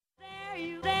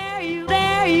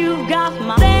There you got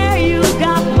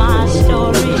my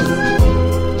story.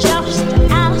 Just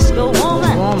ask a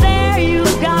woman. There you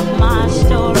got my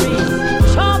story.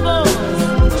 Troubles.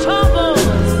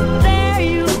 There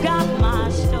you got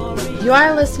my story. You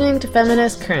are listening to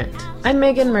Feminist Current. I'm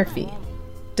Megan Murphy.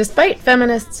 Despite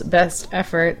feminists' best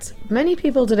efforts, many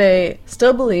people today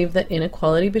still believe that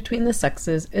inequality between the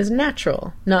sexes is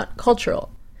natural, not cultural.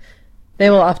 They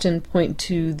will often point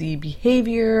to the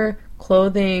behavior,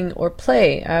 clothing, or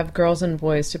play of girls and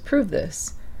boys to prove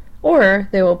this. Or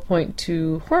they will point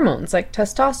to hormones like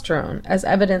testosterone as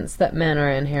evidence that men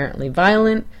are inherently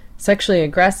violent, sexually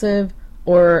aggressive,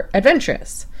 or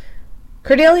adventurous.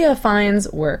 Cordelia Fine's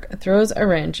work throws a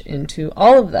wrench into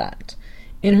all of that.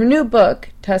 In her new book,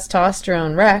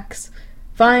 Testosterone Rex,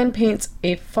 Fine paints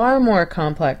a far more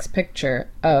complex picture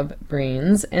of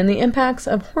brains and the impacts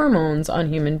of hormones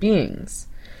on human beings.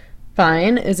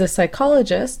 Fine is a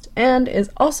psychologist and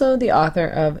is also the author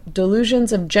of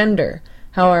Delusions of Gender,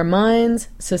 How Our Minds,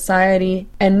 Society,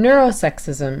 and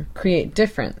Neurosexism Create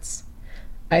Difference.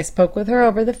 I spoke with her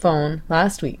over the phone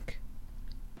last week.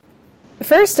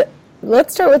 First,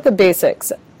 let's start with the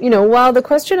basics. While the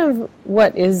question of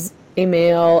what is a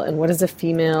male and what is a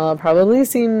female probably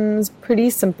seems pretty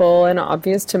simple and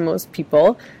obvious to most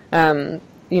people,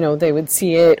 they would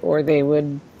see it, or they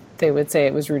would say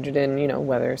it was rooted in,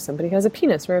 whether somebody has a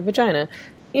penis or a vagina.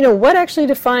 What actually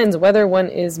defines whether one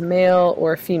is male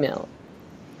or female?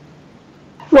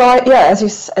 Well, yeah,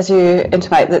 as you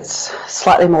intimate, that's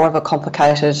slightly more of a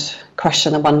complicated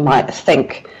question than one might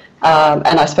think.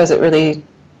 And I suppose it really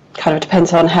kind of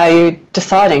depends on how you're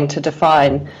deciding to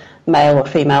define male or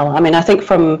female. I mean, I think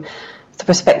from the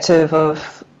perspective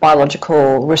of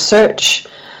biological research,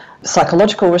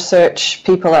 psychological research,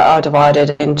 people are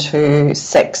divided into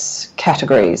sex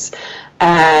categories.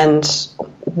 And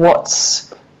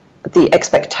what's the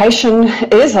expectation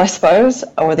is, I suppose,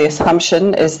 or the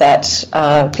assumption is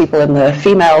that people in the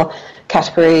female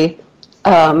category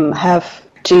have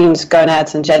genes,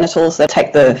 gonads, and genitals that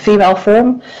take the female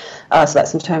form. So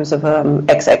that's in terms of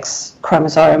XX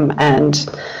chromosome and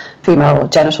female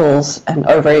genitals and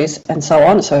ovaries and so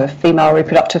on, so a female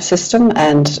reproductive system,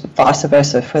 and vice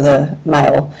versa for the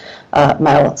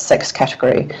male sex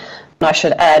category. And I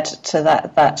should add to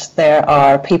that there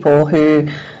are people who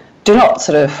do not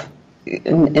sort of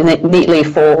neatly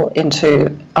fall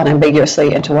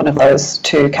unambiguously into one of those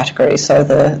two categories, so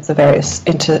the various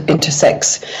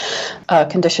intersex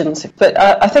conditions. But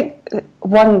I think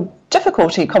one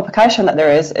complication that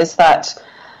there is that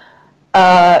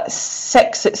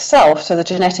sex itself, so the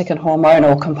genetic and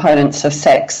hormonal components of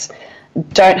sex,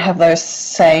 don't have those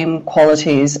same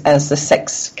qualities as the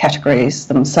sex categories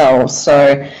themselves.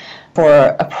 So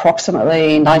for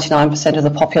approximately 99% of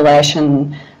the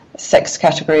population, sex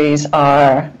categories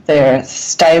they're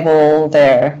stable,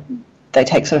 they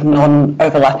take sort of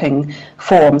non-overlapping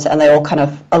forms, and they all kind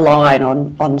of align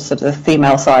on sort of the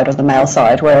female side or the male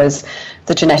side, whereas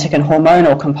the genetic and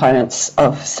hormonal components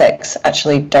of sex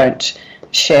actually don't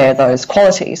share those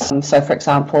qualities. So, for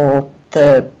example,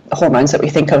 the hormones that we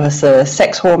think of as the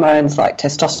sex hormones, like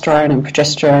testosterone and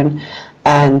progesterone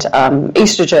and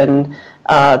estrogen,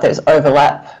 there's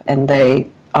overlap, and they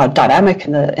are dynamic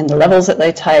in the levels that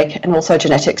they take, and also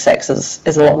genetic sex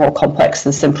is a lot more complex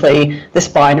than simply this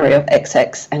binary of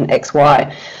XX and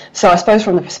XY. So I suppose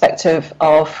from the perspective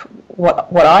of what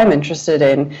I'm interested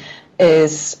in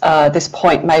is this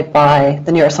point made by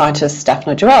the neuroscientist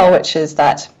Daphne Joel, which is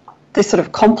that this sort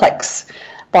of complex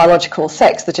biological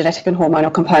sex, the genetic and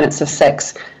hormonal components of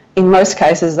sex, in most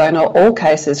cases, though not all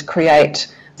cases,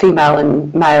 create female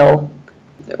and male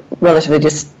relatively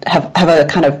just have a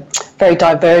kind of very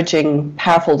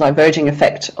powerful diverging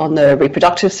effect on the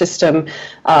reproductive system,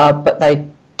 but they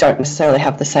don't necessarily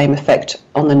have the same effect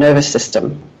on the nervous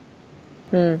system.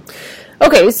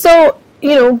 Okay, so,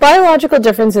 biological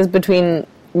differences between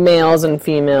males and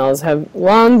females have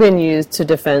long been used to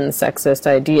defend sexist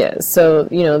ideas. So,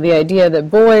 the idea that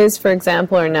boys, for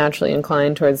example, are naturally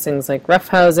inclined towards things like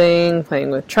roughhousing, playing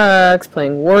with trucks,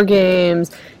 playing war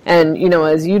games, and,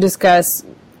 as you discuss,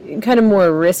 kind of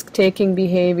more risk-taking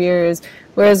behaviors,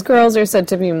 whereas girls are said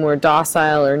to be more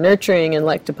docile or nurturing and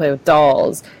like to play with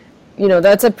dolls.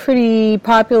 That's a pretty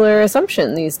popular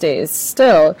assumption these days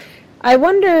still. I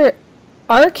wonder,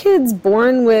 are kids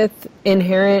born with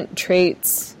inherent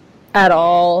traits at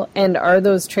all, and are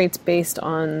those traits based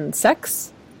on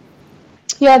sex?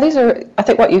 Yeah, these are, I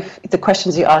think, the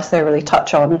questions you asked there really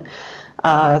touch on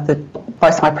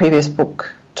both my previous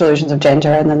book, Delusions of Gender,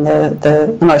 and then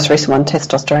the most recent one,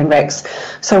 Testosterone Rex.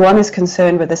 So one is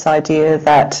concerned with this idea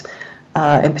that,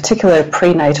 in particular,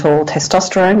 prenatal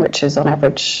testosterone, which is on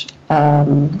average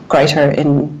greater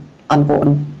in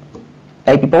unborn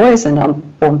baby boys and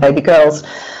unborn baby girls,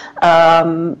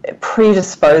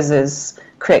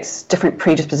 creates different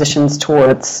predispositions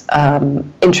towards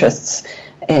interests,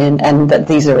 and that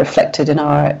these are reflected in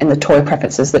the toy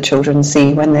preferences that children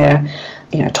see when they're,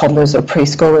 toddlers or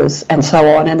preschoolers and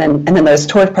so on, and then those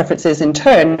toy preferences in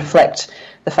turn reflect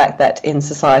the fact that in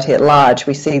society at large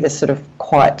we see this sort of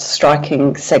quite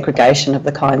striking segregation of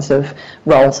the kinds of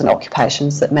roles and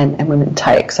occupations that men and women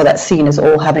take. So that's seen as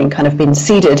all having kind of been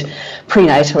seeded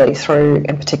prenatally through,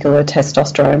 in particular,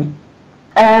 testosterone.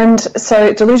 And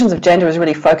so Delusions of Gender is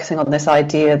really focusing on this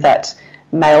idea that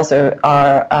males are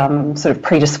sort of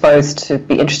predisposed to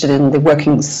be interested in the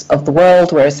workings of the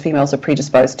world, whereas females are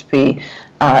predisposed to be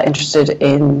interested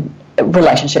in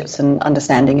relationships and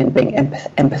understanding and being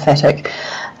empathetic.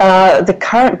 The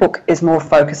current book is more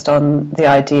focused on the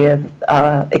idea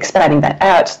of expanding that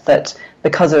out, that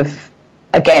because of,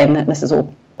 again, and this is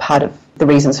all part of the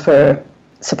reasons for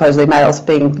supposedly males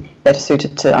being better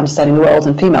suited to understanding the world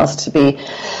and females to be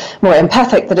more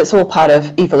empathic, that it's all part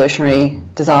of evolutionary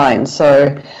design.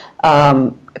 So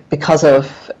because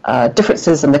of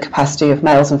differences in the capacity of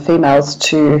males and females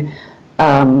to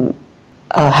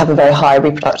have a very high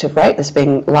reproductive rate, this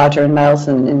being larger in males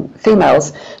than in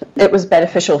females, it was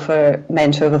beneficial for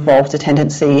men to have evolved a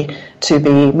tendency to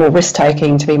be more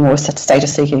risk-taking, to be more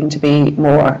status-seeking, to be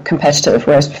more competitive,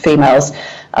 whereas for females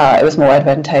it was more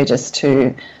advantageous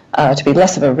to be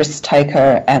less of a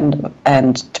risk-taker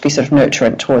and to be sort of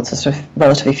nurturant towards the sort of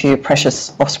relatively few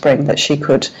precious offspring that she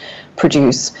could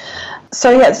produce.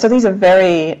 So these are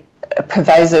very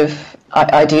pervasive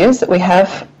ideas that we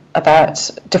have about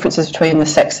differences between the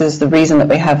sexes, the reason that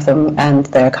we have them, and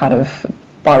their kind of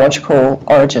biological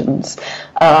origins.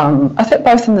 I think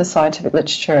both in the scientific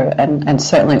literature and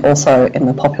certainly also in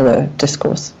the popular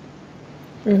discourse.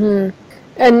 Mm-hmm.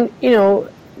 And,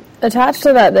 attached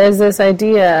to that, there's this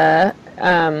idea,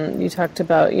 you talked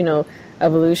about,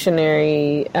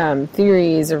 evolutionary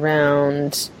theories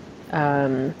around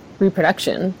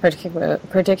reproduction,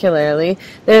 particularly.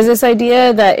 There's this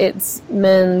idea that it's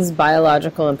men's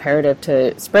biological imperative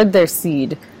to spread their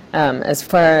seed as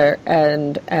far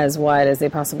and as wide as they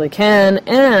possibly can,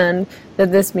 and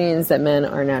that this means that men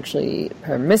are naturally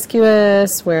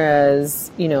promiscuous, whereas,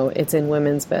 it's in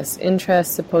women's best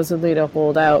interest, supposedly, to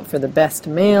hold out for the best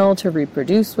male to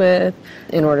reproduce with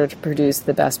in order to produce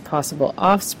the best possible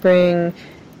offspring.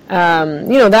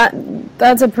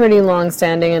 That's a pretty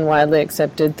long-standing and widely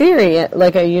accepted theory,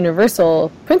 like a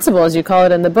universal principle, as you call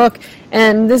it in the book.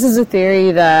 And this is a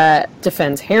theory that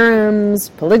defends harems,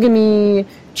 polygamy,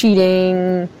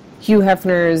 cheating, Hugh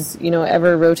Hefner's,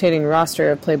 ever-rotating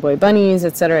roster of Playboy bunnies,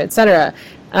 etc., etc.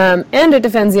 And it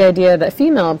defends the idea that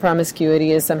female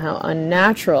promiscuity is somehow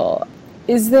unnatural.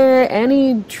 Is there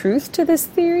any truth to this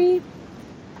theory?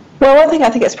 Well, one thing I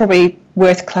think it's probably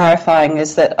worth clarifying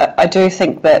is that I do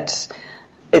think that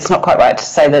it's not quite right to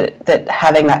say that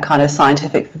having that kind of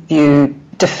scientific view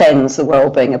defends the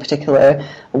world being a particular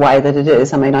way that it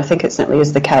is. I mean, I think it certainly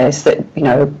is the case that,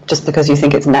 just because you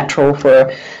think it's natural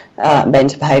for men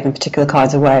to behave in particular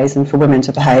kinds of ways and for women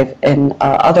to behave in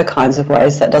other kinds of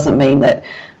ways, that doesn't mean that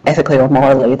ethically or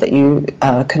morally that you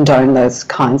condone those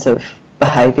kinds of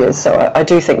behaviours. So I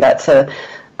do think that's a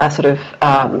sort of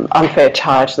unfair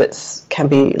charge that can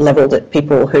be levelled at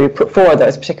people who put forward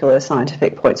those particular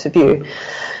scientific points of view.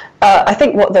 I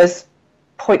think what those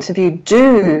points of view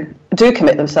do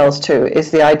commit themselves to is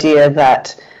the idea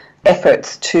that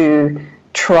efforts to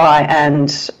try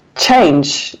and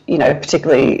change,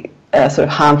 particularly sort of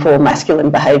harmful masculine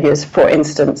behaviours, for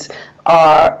instance,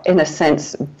 are in a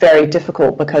sense very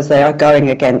difficult because they are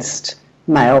going against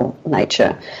male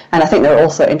nature. And I think there are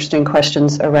also interesting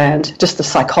questions around just the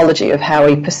psychology of how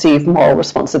we perceive moral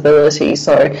responsibility.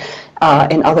 So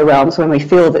in other realms, when we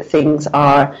feel that things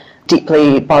are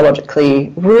deeply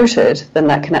biologically rooted, then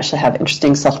that can actually have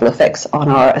interesting subtle effects on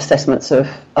our assessments of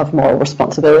moral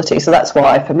responsibility. So that's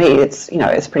why, for me, it's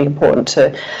pretty important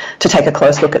to take a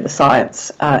close look at the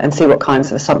science and see what kinds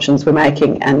of assumptions we're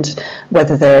making and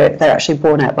whether they're actually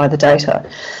borne out by the data.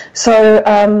 So,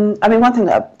 one thing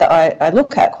that I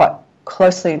look at quite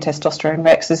closely in Testosterone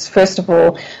Rex is, first of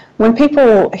all, when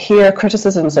people hear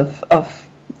criticisms of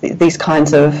these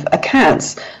kinds of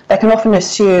accounts, they can often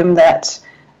assume that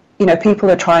people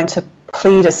are trying to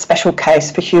plead a special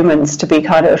case for humans to be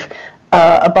kind of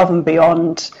above and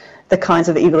beyond the kinds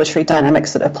of evolutionary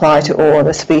dynamics that apply to all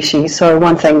other species. So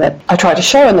one thing that I try to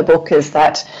show in the book is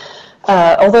that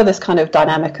although this kind of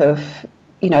dynamic of,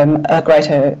 a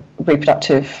greater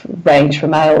reproductive range for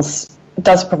males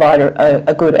does provide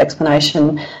a good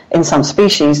explanation in some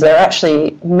species, there are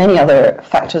actually many other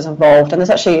factors involved, and there's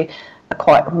actually a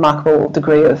quite remarkable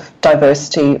degree of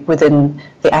diversity within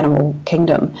the animal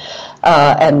kingdom,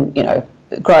 and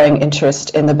growing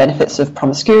interest in the benefits of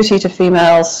promiscuity to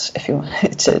females, if you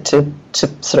to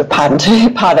sort of pardon,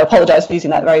 I apologise for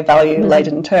using that very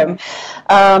value-laden term,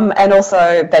 and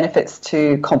also benefits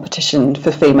to competition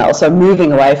for females. So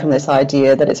moving away from this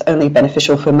idea that it's only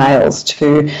beneficial for males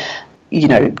to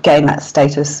gain that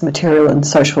status, material and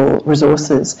social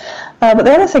resources. But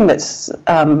the other thing that's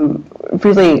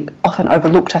really often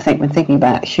overlooked, I think, when thinking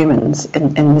about humans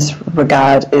in this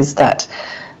regard is that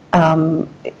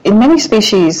in many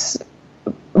species,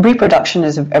 reproduction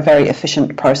is a very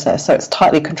efficient process. So it's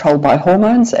tightly controlled by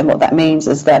hormones, and what that means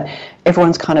is that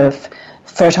everyone's kind of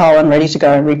fertile and ready to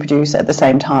go and reproduce at the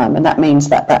same time, and that means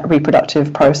that that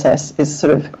reproductive process is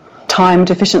sort of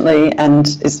timed efficiently and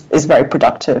is very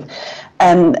productive.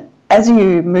 And as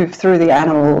you move through the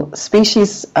animal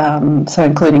species, so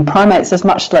including primates, there's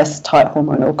much less tight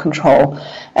hormonal control,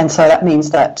 and so that means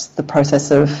that the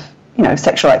process of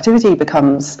sexual activity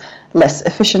becomes less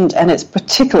efficient, and it's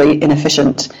particularly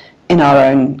inefficient in our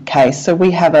own case. So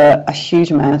we have a huge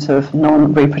amount of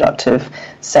non-reproductive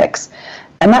sex,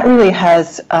 and that really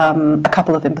has a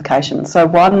couple of implications. So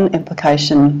one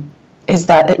implication is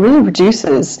that it really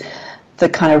reduces the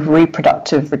kind of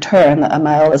reproductive return that a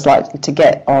male is likely to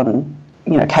get on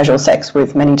casual sex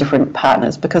with many different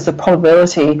partners, because the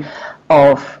probability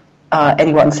of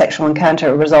any one sexual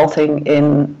encounter resulting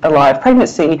in a live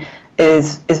pregnancy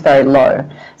is very low.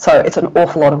 So it's an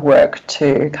awful lot of work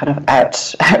to kind of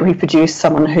out reproduce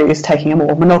someone who is taking a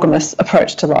more monogamous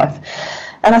approach to life.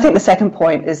 And I think the second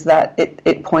point is that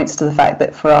it points to the fact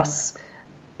that for us,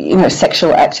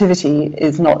 sexual activity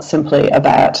is not simply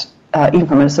about, even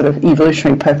from a sort of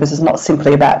evolutionary purpose, is not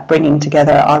simply about bringing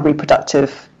together our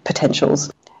reproductive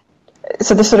potentials.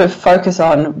 So the sort of focus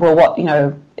on, well, what,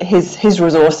 his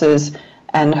resources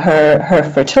and her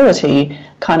fertility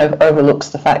kind of overlooks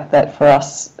the fact that for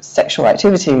us, sexual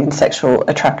activity and sexual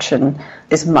attraction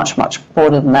is much, much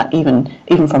broader than that, even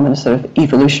from a sort of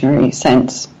evolutionary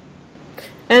sense.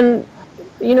 And,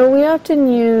 we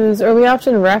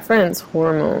often reference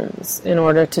hormones in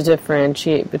order to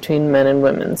differentiate between men and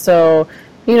women. So,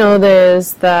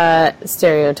 there's that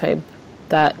stereotype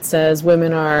that says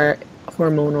women are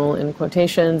hormonal in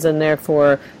quotations, and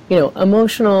therefore,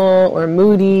 emotional or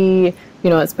moody,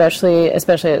 especially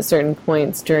at certain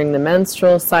points during the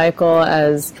menstrual cycle,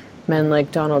 as men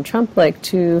like Donald Trump like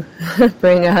to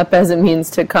bring up as a means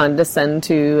to condescend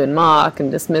to and mock and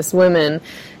dismiss women.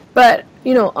 But,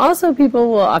 also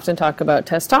people will often talk about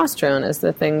testosterone as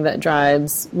the thing that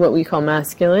drives what we call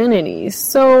masculinity.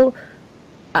 So,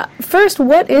 first,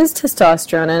 what is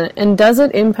testosterone, and does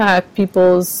it impact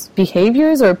people's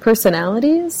behaviors or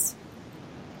personalities?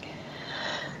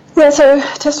 Yeah, so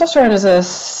testosterone is a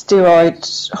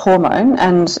steroid hormone,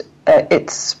 and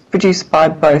it's produced by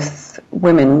both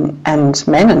women and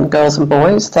men, and girls and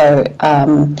boys. So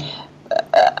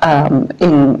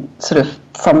in sort of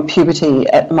from puberty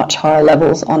at much higher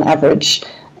levels on average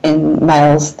in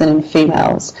males than in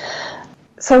females.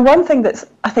 So one thing that's,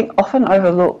 I think, often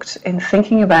overlooked in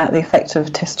thinking about the effect of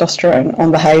testosterone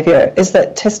on behaviour is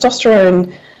that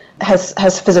testosterone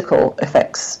has physical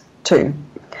effects too.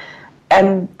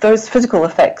 And those physical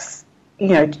effects,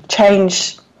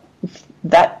 change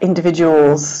that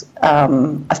individual's,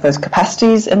 I suppose,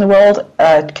 capacities in the world,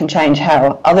 can change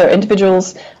how other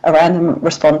individuals around them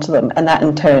respond to them, and that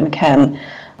in turn can,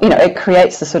 it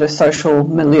creates the sort of social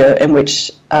milieu in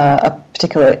which a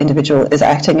particular individual is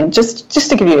acting. And just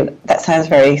to give you, that sounds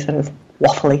very sort of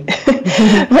waffly,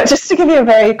 but just to give you a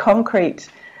very concrete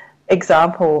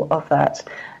example of that,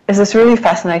 is this really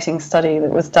fascinating study that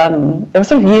was done, it was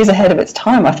sort of years ahead of its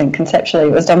time, I think, conceptually.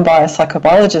 It was done by a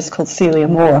psychobiologist called Celia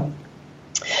Moore.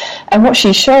 And what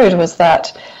she showed was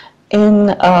that in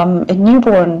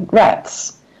newborn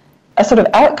rats, a sort of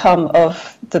outcome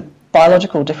of the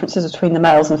biological differences between the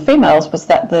males and females was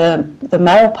that the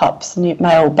male pups,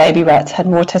 male baby rats, had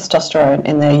more testosterone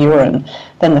in their urine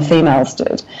than the females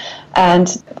did. And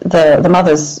the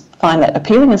mothers find that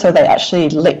appealing, and so they actually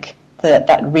lick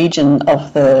that region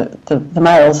of the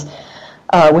males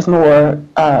with more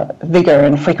vigour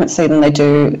and frequency than they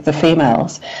do the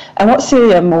females. And what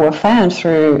Celia Moore found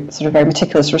through sort of very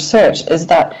meticulous research is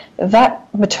that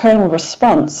maternal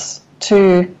response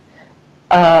to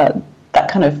that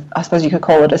kind of, I suppose you could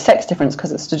call it a sex difference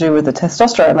because it's to do with the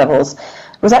testosterone levels,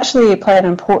 was actually played an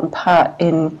important part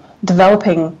in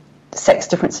developing sex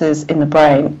differences in the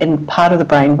brain, in part of the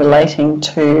brain relating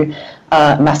to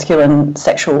masculine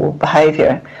sexual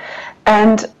behaviour.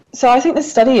 And So I think this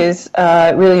study is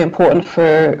really important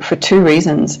for two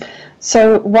reasons.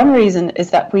 So one reason is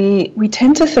that we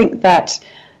tend to think that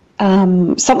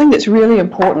something that's really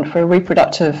important for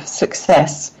reproductive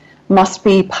success must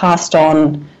be passed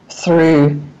on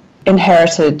through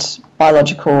inherited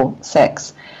biological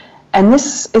sex. And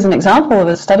this is an example of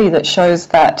a study that shows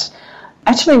that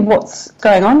actually what's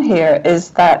going on here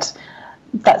is that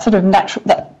sort of natural,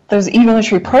 that those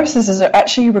evolutionary processes are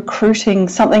actually recruiting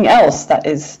something else that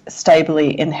is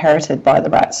stably inherited by the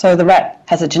rat. So the rat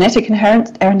has a genetic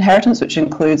inheritance, which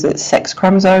includes its sex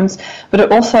chromosomes, but it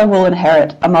also will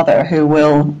inherit a mother who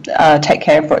will take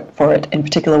care for it in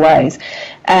particular ways.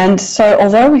 And so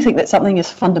although we think that something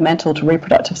is fundamental to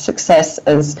reproductive success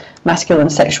as masculine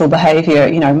sexual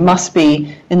behaviour, must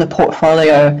be in the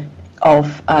portfolio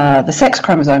of the sex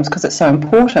chromosomes because it's so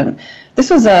important. This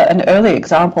was an early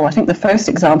example, I think the first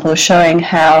example of showing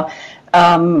how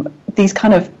these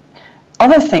kind of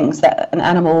other things that an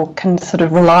animal can sort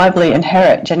of reliably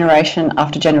inherit generation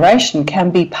after generation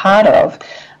can be part of,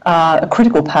 a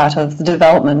critical part of the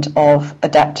development of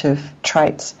adaptive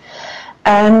traits.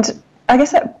 And I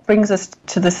guess that brings us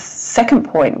to the second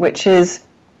point, which is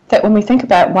that when we think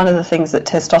about one of the things that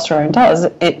testosterone does,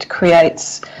 it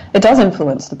does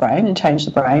influence the brain and change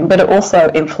the brain, but it also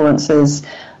influences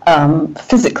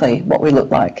physically what we look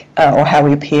like, or how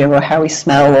we appear, or how we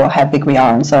smell, or how big we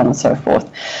are, and so on and so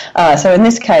forth. So in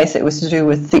this case, it was to do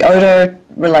with the odour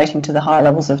relating to the high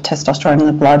levels of testosterone in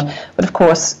the blood. But of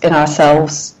course, in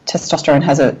ourselves, testosterone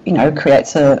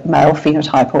creates a male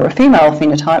phenotype or a female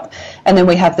phenotype, and then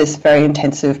we have this very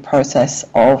intensive process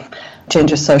of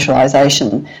gender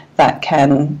socialization that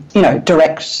can,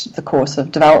 direct the course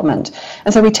of development.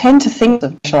 And so we tend to think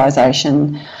of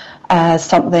socialization as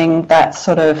something that's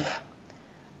sort of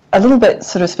a little bit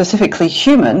sort of specifically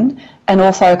human and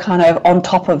also kind of on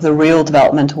top of the real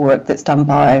developmental work that's done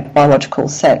by biological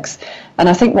sex. And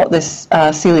I think what this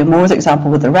Celia Moore's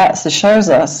example with the rats shows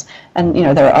us, and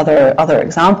there are other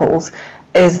examples,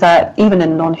 is that even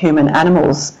in non-human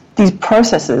animals, these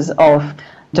processes of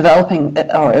developing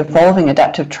or evolving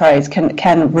adaptive traits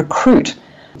can recruit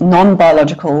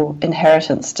non-biological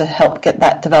inheritance to help get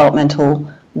that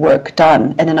developmental work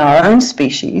done. And in our own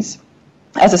species,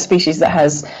 as a species that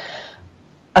has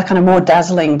a kind of more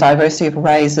dazzling diversity of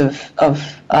ways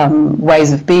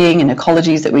of being and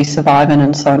ecologies that we survive in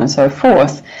and so on and so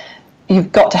forth,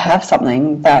 you've got to have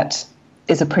something that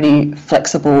is a pretty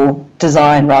flexible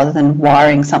design rather than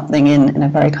wiring something in a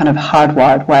very kind of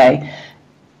hardwired way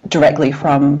directly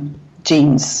from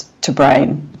genes to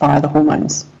brain via the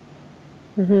hormones.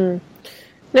 Mm-hmm.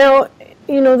 Now,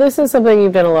 this is something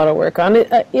you've done a lot of work on.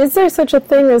 Is there such a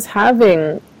thing as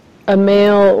having a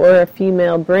male or a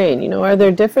female brain? Are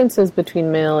there differences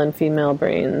between male and female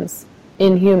brains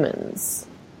in humans?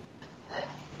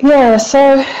 Yeah,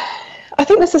 so I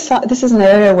think this is an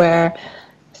area where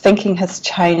thinking has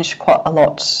changed quite a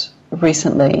lot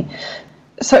recently.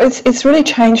 So it's really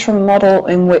changed from a model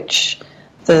in which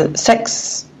the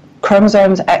sex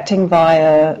chromosomes acting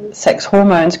via sex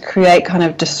hormones create kind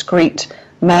of discrete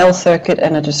male circuit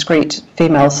and a discrete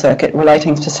female circuit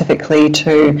relating specifically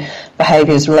to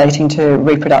behaviours relating to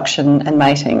reproduction and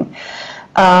mating,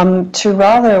 to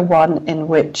rather one in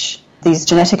which these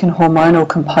genetic and hormonal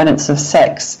components of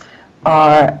sex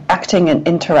are acting and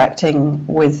interacting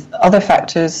with other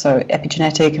factors, so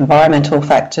epigenetic, environmental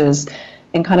factors,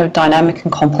 in kind of dynamic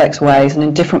and complex ways and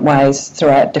in different ways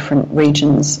throughout different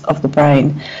regions of the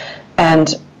brain.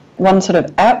 And one sort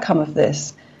of outcome of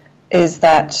this is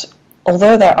that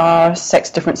although there are sex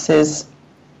differences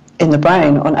in the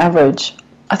brain on average,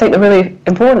 I think the really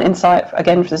important insight,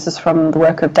 again, this is from the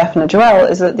work of Daphne Joel,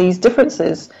 is that these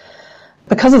differences,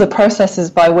 because of the processes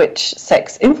by which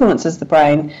sex influences the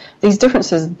brain, these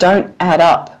differences don't add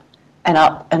up and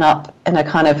up and up in a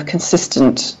kind of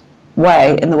consistent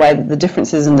way, in the way that the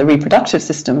differences in the reproductive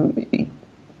system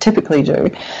typically do,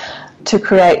 to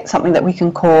create something that we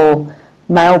can call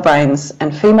male brains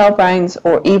and female brains,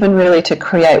 or even really to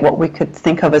create what we could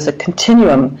think of as a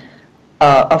continuum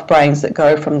of brains that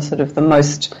go from sort of the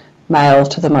most male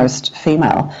to the most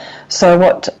female. So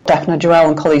what Daphne Joel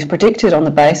and colleagues predicted on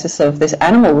the basis of this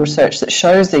animal research that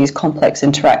shows these complex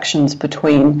interactions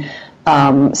between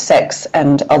sex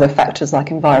and other factors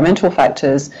like environmental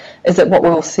factors is that what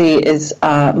we'll see is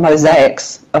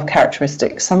mosaics of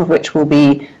characteristics, some of which will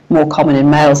be more common in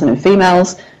males and in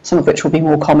females, some of which will be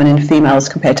more common in females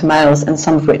compared to males, and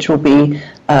some of which will be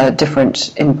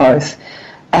different in both.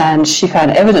 And she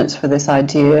found evidence for this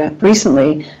idea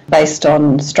recently based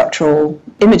on structural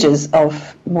images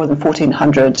of more than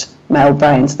 1,400 male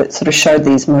brains that sort of showed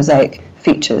these mosaic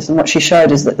features. And what she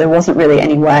showed is that there wasn't really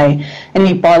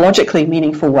any biologically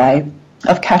meaningful way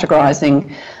of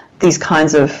categorizing these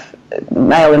kinds of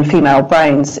male and female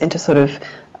brains into sort of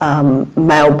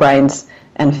male brains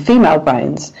and female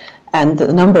brains, and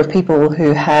the number of people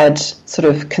who had sort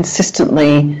of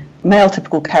consistently male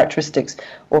typical characteristics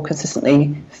or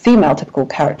consistently female typical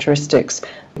characteristics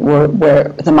were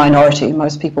the minority.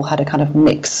 Most people had a kind of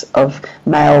mix of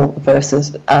male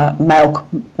versus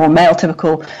male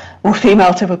typical or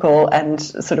female typical, and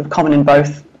sort of common in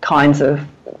both kinds of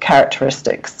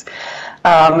characteristics.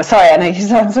 Sorry, I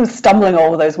know I'm sort of stumbling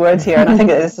all of those words here, and I think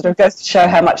it sort of goes to show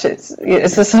how much it's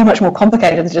just so much more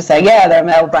complicated than just saying, yeah, there are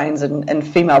male brains and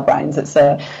female brains. It's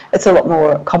a lot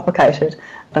more complicated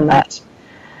than that.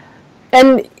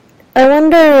 And I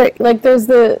wonder, like, there's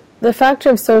the factor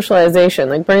of socialization.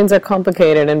 Like, brains are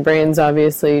complicated, and brains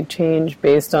obviously change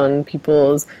based on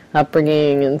people's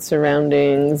upbringing and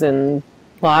surroundings and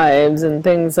lives and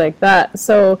things like that.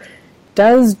 So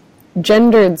does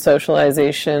gendered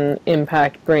socialization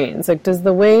impact brains? Like, does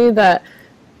the way that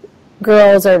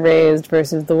girls are raised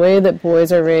versus the way that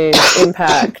boys are raised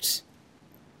impact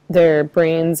their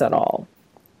brains at all?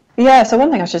 Yeah, so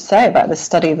one thing I should say about this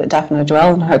study that Daphne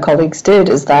Joel and her colleagues did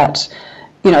is that,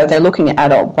 you know, they're looking at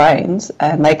adult brains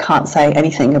and they can't say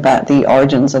anything about the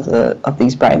origins of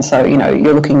these brains. So, you know,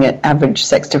 you're looking at average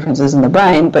sex differences in the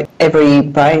brain, but every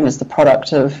brain is the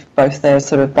product of both their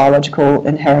sort of biological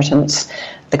inheritance,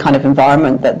 the kind of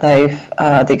environment that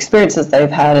the experiences they've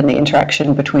had, and the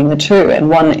interaction between the two. And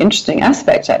one interesting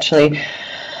aspect, actually,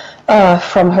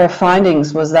 from her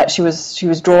findings was that she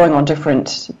was drawing on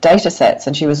different data sets,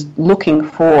 and she was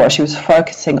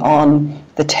focusing on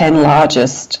the 10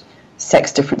 largest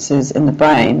sex differences in the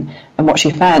brain. And what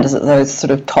she found is that those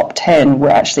sort of top 10 were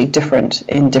actually different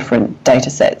in different data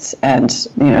sets. And,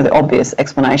 you know, the obvious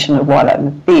explanation of why that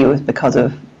would be was because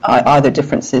of either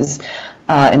differences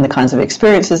in the kinds of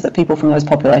experiences that people from those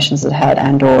populations had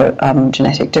and or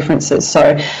genetic differences.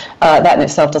 So that in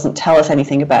itself doesn't tell us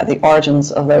anything about the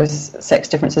origins of those sex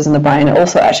differences in the brain. It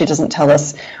also actually doesn't tell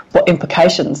us what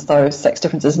implications those sex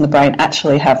differences in the brain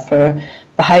actually have for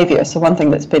behaviour. So one thing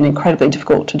that's been incredibly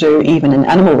difficult to do, even in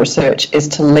animal research, is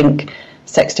to link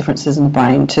sex differences in the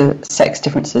brain to sex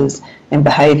differences in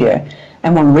behaviour.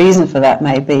 And one reason for that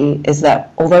may be is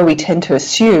that although we tend to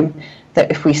assume that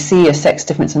if we see a sex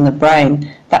difference in the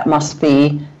brain, that must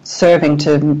be serving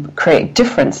to create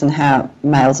difference in how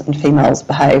males and females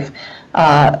behave.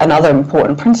 Another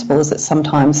important principle is that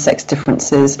sometimes sex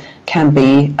differences can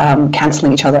be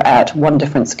cancelling each other out. One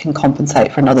difference can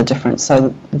compensate for another difference.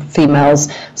 So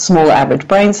females' smaller average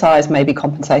brain size may be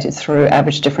compensated through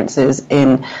average differences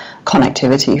in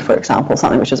connectivity, for example,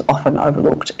 something which is often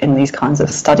overlooked in these kinds of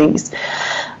studies.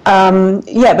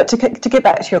 But to get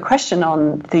back to your question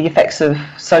on the effects of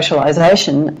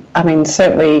socialisation, I mean,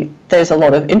 certainly there's a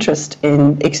lot of interest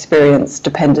in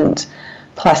experience-dependent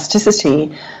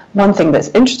plasticity. One thing that's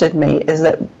interested me is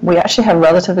that we actually have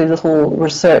relatively little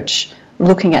research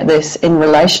looking at this in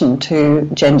relation to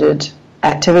gendered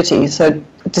activity. So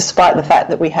despite the fact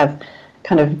that we have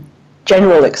kind of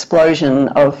general explosion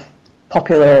of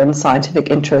popular and scientific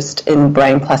interest in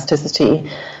brain plasticity,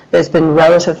 there's been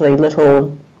relatively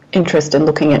little interest in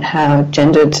looking at how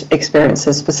gendered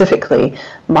experiences specifically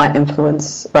might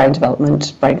influence brain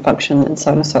development, brain function, and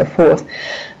so on and so forth.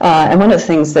 And one of the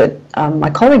things that my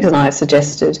colleagues and I have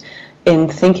suggested in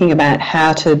thinking about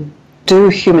how to do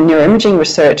human neuroimaging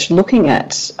research looking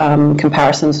at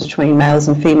comparisons between males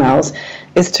and females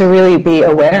is to really be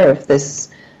aware of this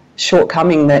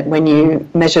shortcoming that when you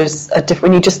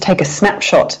when you just take a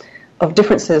snapshot of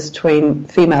differences between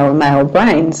female and male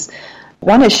brains,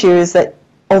 one issue is that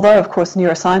although, of course,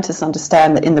 neuroscientists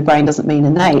understand that in the brain doesn't mean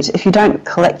innate, if you don't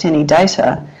collect any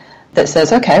data that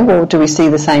says, okay, well, do we see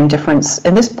the same difference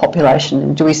in this population?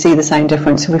 And do we see the same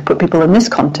difference if we put people in this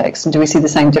context? And do we see the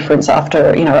same difference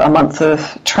after, you know, a month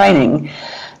of training?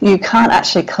 You can't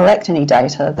actually collect any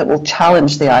data that will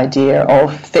challenge the idea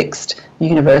of fixed,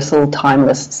 universal,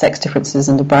 timeless sex differences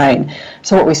in the brain.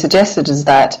 So what we suggested is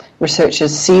that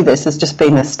researchers see this as just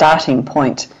being the starting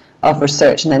point of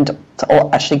research, and then to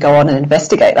actually go on and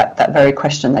investigate that very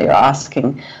question that you're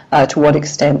asking, to what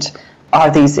extent are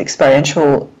these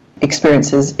experiential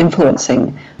experiences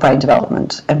influencing brain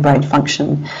development and brain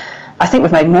function. I think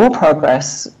we've made more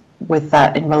progress with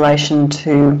that in relation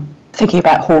to thinking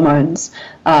about hormones.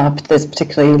 There's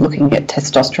particularly looking at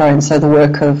testosterone. So the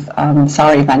work of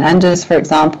Sari van Anders, for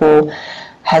example,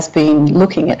 has been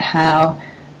looking at how,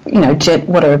 you know,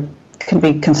 can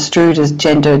be construed as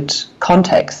gendered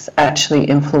contexts actually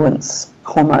influence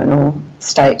hormonal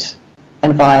state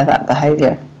and via that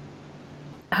behaviour.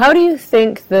 How do you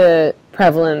think the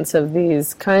prevalence of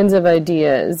these kinds of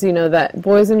ideas, that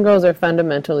boys and girls are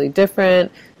fundamentally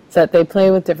different, that they play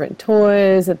with different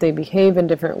toys, that they behave in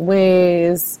different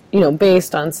ways,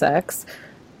 based on sex,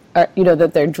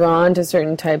 that they're drawn to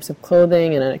certain types of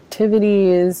clothing and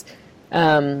activities,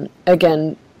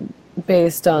 again,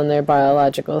 based on their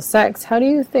biological sex. How do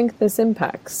you think this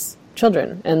impacts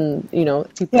children and,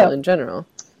 people in general?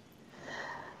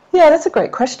 Yeah, that's a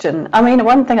great question. I mean,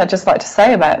 one thing I'd just like to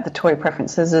say about the toy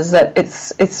preferences is that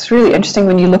it's really interesting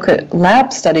when you look at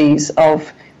lab studies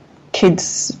of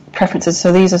kids' preferences.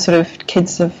 So these are sort of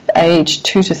kids of age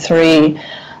 2 to 3.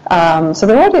 So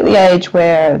they're already at the age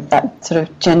where that sort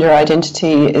of gender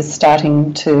identity is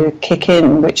starting to kick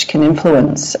in, which can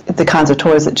influence the kinds of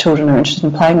toys that children are interested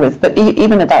in playing with. But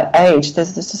even at that age,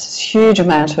 there's this huge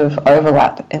amount of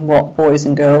overlap in what boys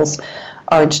and girls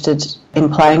are interested in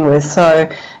playing with.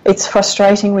 So it's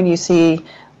frustrating when you see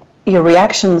your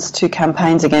reactions to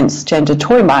campaigns against gender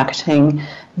toy marketing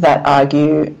that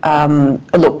argue,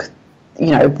 look,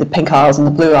 the pink aisles and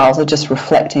the blue aisles are just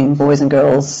reflecting boys and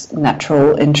girls'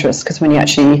 natural interests, because when you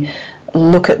actually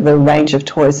look at the range of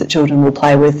toys that children will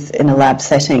play with in a lab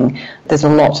setting, there's a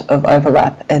lot of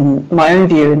overlap. And my own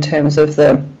view in terms of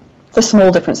the small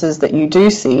differences that you do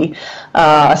see,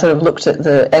 I sort of looked at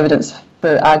the evidence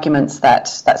for arguments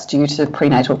that that's due to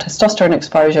prenatal testosterone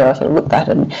exposure. I sort of looked at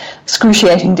it in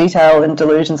excruciating detail in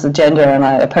Delusions of Gender, and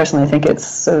I personally think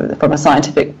it's, from a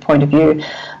scientific point of view,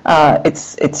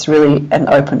 it's really an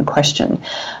open question.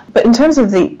 But in terms of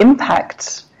the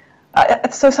impact,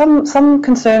 so some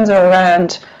concerns are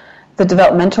around the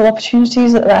developmental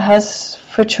opportunities that has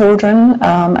for children,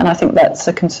 and I think that's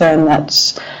a concern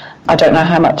that I don't know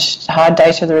how much hard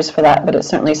data there is for that, but it's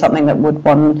certainly something that would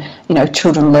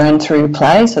children learn through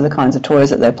play, so the kinds of toys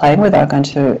that they're playing with are going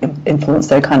to influence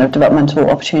their kind of developmental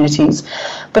opportunities.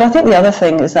 But I think the other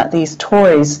thing is that these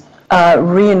toys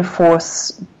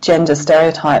reinforce gender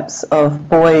stereotypes of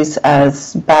boys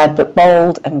as bad but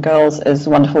bold and girls as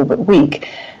wonderful but weak.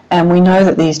 And we know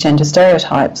that these gender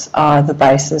stereotypes are the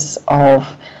basis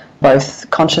of both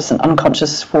conscious and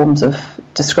unconscious forms of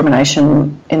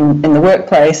discrimination in the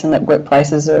workplace, and that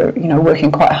workplaces are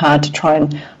working quite hard to try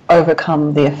and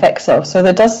overcome the effects of. So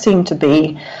there does seem to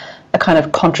be a kind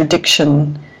of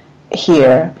contradiction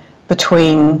here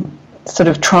between sort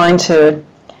of trying to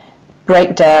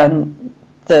break down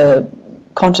the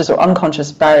conscious or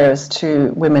unconscious barriers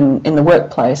to women in the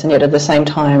workplace, and yet at the same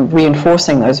time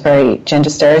reinforcing those very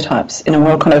gender stereotypes in a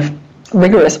more kind of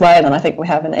rigorous way than I think we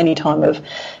have in any time of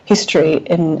history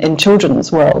in children's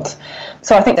world.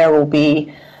 So I think there will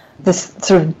be this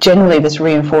sort of generally this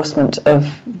reinforcement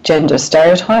of gender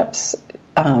stereotypes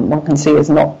one can see as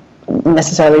not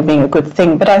necessarily being a good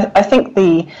thing. But I think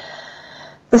the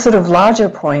sort of larger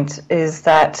point is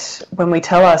that when we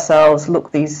tell ourselves,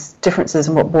 look, these differences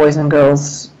in what boys and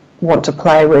girls want to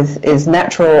play with is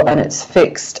natural and it's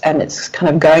fixed and it's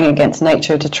kind of going against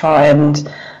nature to try and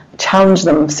challenge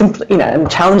them simply,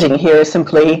 and challenging here is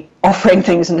simply offering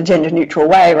things in a gender-neutral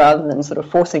way rather than sort of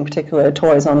forcing particular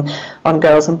toys on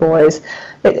girls and boys.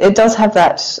 It does have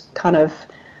that kind of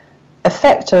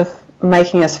effect of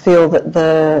making us feel that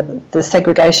the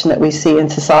segregation that we see in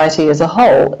society as a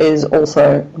whole is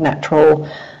also natural,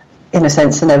 in a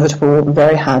sense inevitable,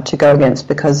 very hard to go against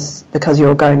because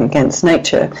you're going against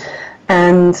nature.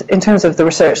 And in terms of the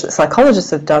research that psychologists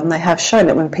have done, they have shown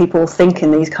that when people think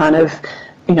in these kind of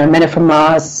men are from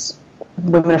Mars,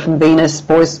 women are from Venus,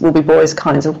 boys will be boys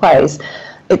kinds of ways,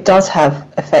 it does have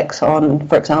effects on,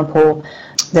 for example,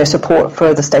 their support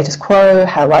for the status quo,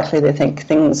 how likely they think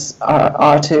things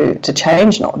are to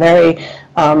change, not vary,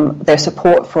 their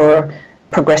support for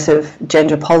progressive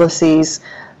gender policies.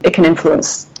 It can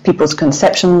influence people's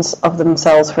conceptions of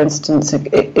themselves, for instance.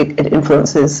 It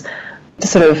influences the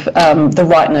sort of the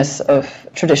rightness of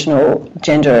traditional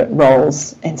gender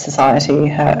roles in society,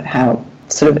 how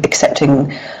sort of accepting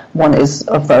one is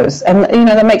of those. And,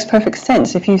 that makes perfect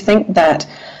sense. If you think that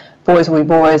boys will be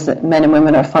boys, that men and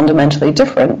women are fundamentally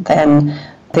different, then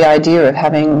the idea of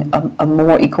having a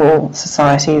more equal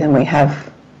society than we have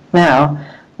now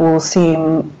will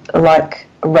seem like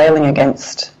railing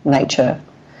against nature.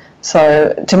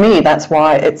 So to me, that's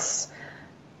why it's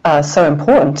so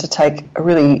important to take a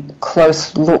really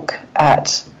close look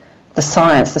at the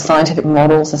science, the scientific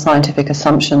models, the scientific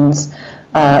assumptions,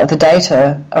 the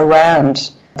data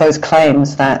around those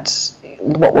claims that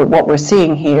what we're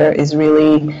seeing here is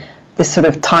really this sort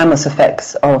of timeless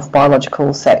effects of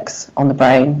biological sex on the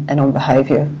brain and on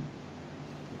behaviour.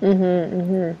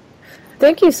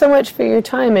 Thank you so much for your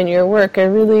time and your work. I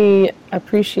really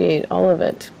appreciate all of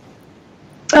it.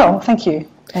 Oh, thank you.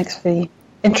 Thanks for the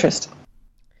interest.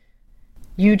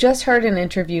 You just heard an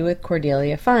interview with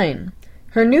Cordelia Fine.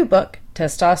 Her new book,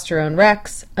 Testosterone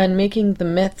Rex: Unmaking the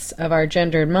Myths of Our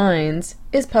Gendered Minds,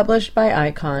 is published by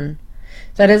Icon.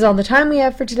 That is all the time we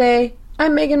have for today.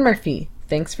 I'm Megan Murphy.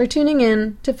 Thanks for tuning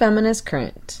in to Feminist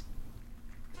Current.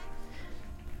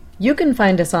 You can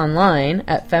find us online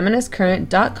at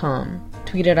feministcurrent.com,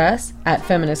 tweet at us at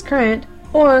feministcurrent,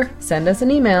 or send us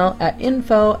an email at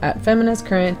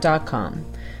info@feministcurrent.com.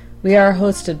 We are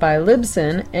hosted by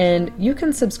Libsyn, and you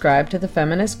can subscribe to the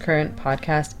Feminist Current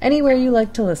podcast anywhere you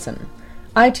like to listen: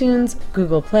 iTunes,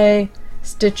 Google Play,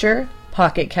 Stitcher,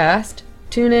 Pocket Cast,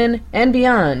 TuneIn, and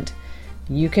beyond.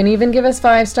 You can even give us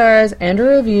 5 stars and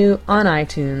a review on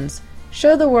iTunes.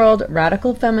 Show the world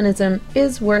radical feminism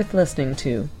is worth listening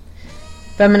to.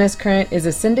 Feminist Current is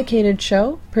a syndicated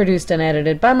show produced and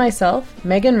edited by myself,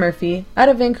 Megan Murphy, out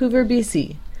of Vancouver,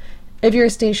 BC. If your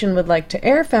station would like to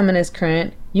air Feminist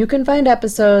Current, you can find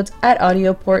episodes at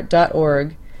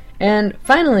audioport.org. And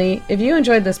finally, if you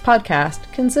enjoyed this podcast,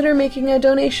 consider making a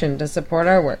donation to support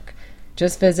our work.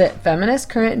 Just visit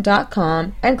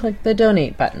feministcurrent.com and click the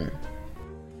donate button.